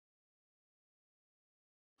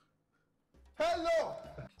Hello!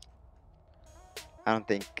 I don't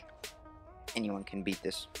think anyone can beat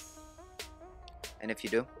this. And if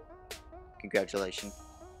you do, congratulations.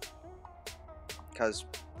 Because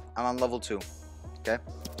I'm on level 2. Okay?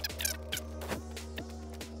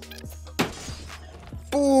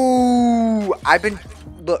 Boo! I've been...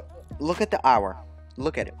 Look at the hour.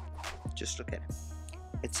 Look at it. Just look at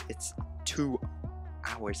it. It's 2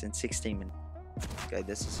 hours and 16 minutes. Okay,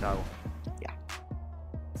 this is how... Yeah.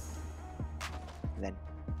 And then...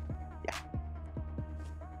 Yeah.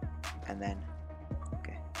 And then...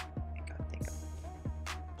 Okay. Thank God, thank God.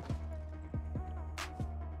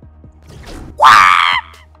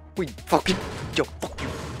 We fucking... Yo, fuck you.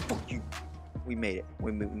 Fuck you. We made it.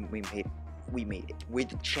 We made it. We made it. We're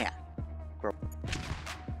the champ. Bro.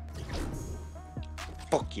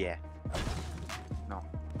 Fuck yeah. No.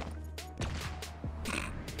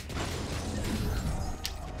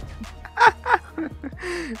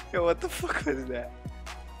 Yo, what the fuck was that?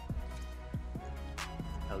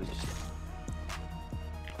 Holy shit.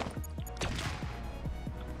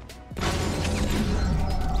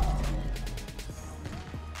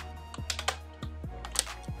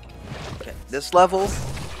 Okay, this level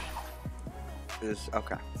is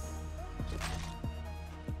okay.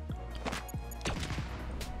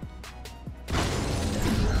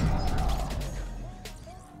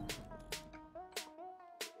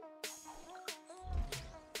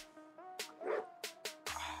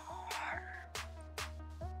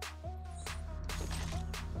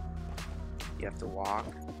 You have to walk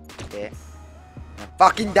there and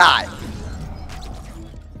fucking die.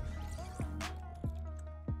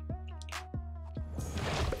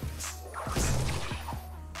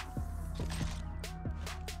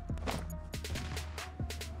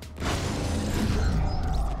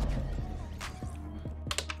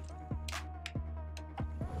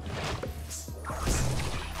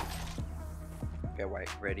 Okay, wait,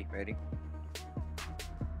 ready?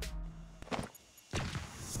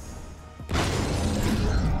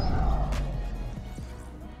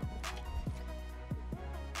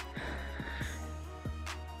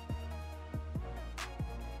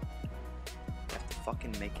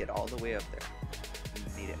 Fucking make it all the way up there.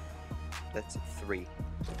 You need it. That's 3.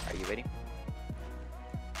 Are you ready?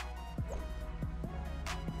 Come on.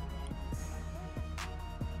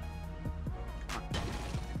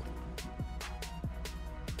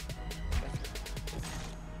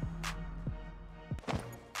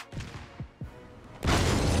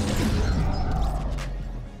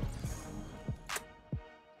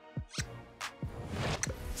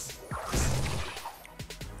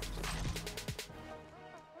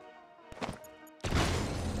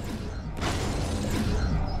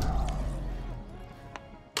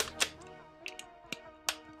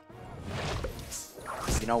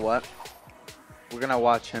 You know what? We're gonna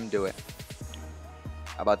watch him do it.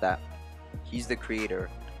 How about that? He's the creator,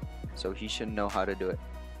 so he should know how to do it.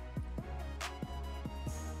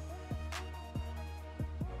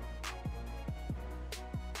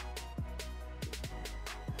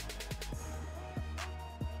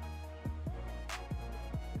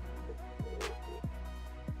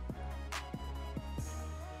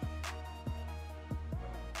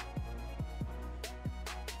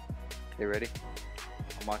 Okay, ready?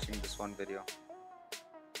 I'm watching this one video.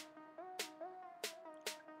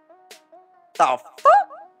 The fuck?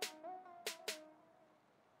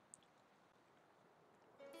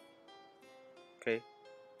 Okay.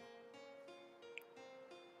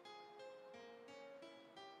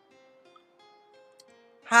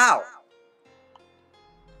 How?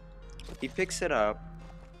 He picks it up,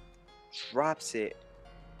 drops it.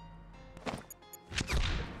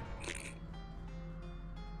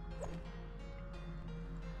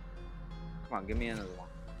 Come on, give me another one.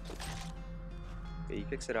 Okay, he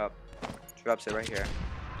picks it up, drops it right here.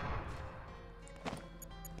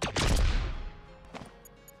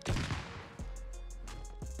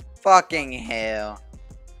 Fucking hell.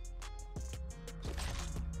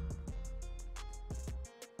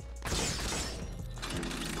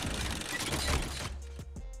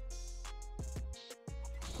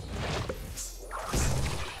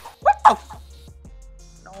 What the f-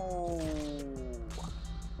 No.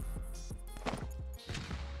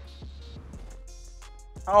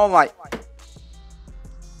 Oh my.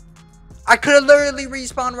 I could have literally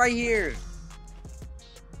respawned right here.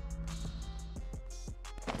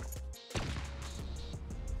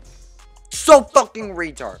 So fucking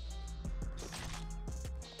retard.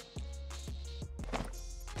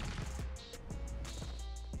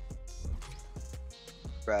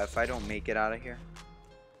 Bruh, if I don't make it out of here.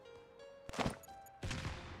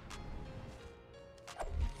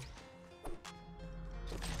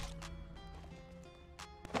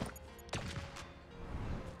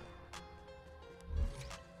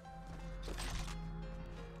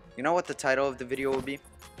 You know what the title of the video will be?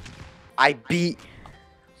 I beat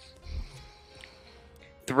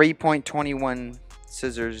 3.21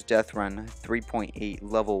 scissors death run, 3.8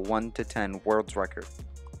 level 1 to 10 world's record.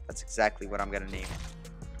 That's exactly what I'm gonna name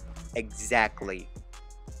it. Exactly.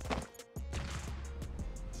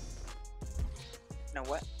 You know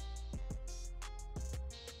what?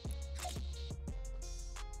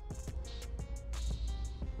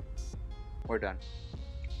 We're done.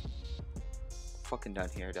 Fucking done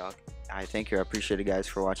here, dog. I thank you. I appreciate it, guys,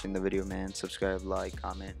 for watching the video, man. Subscribe, like,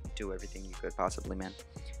 comment, do everything you could possibly, man.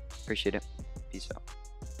 Appreciate it. Peace out.